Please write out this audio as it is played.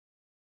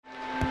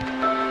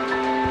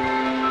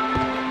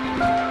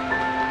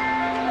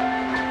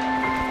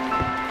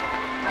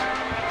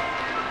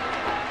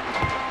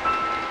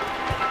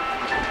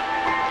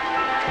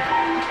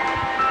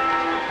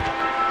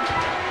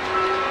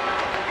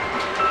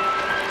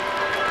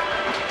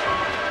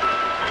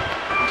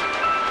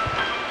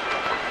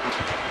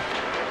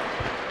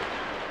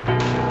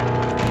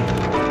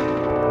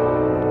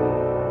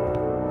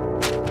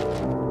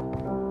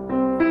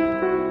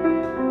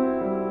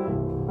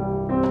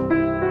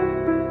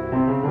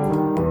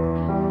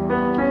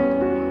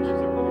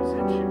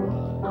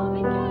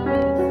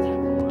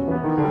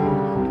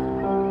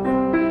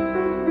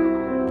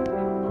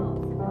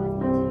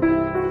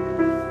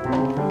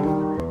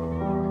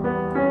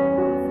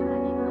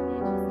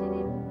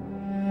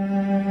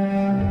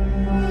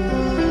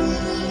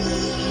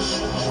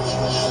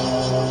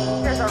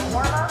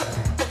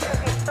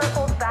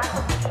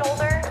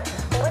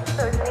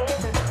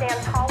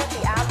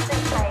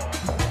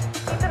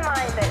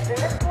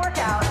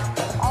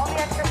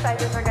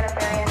exercises are going to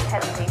vary in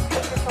intensity.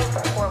 Take your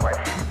shoulders forward.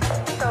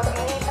 So if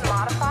you need to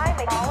modify,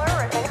 make taller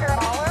or thinner,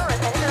 taller or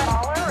thinner,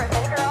 taller or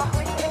thinner,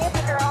 hoisting it,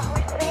 thinner,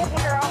 hoisting it,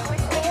 thinner,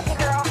 hoisting it,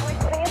 thinner,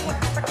 hoisting it.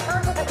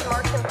 Return to this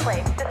march in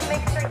place. Just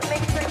make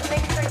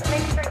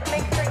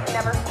sure you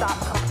never stop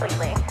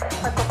completely.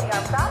 Let's lift the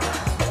arms up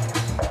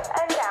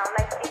and down.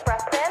 Nice deep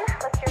breath in.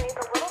 Lift your knees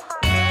a little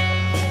higher.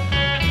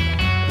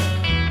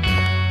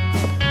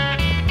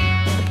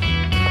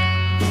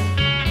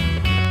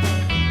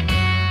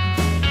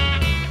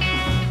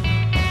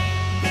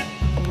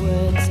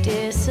 Words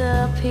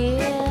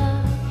disappear.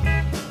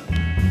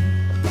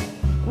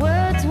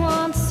 Words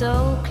once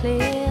so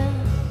clear.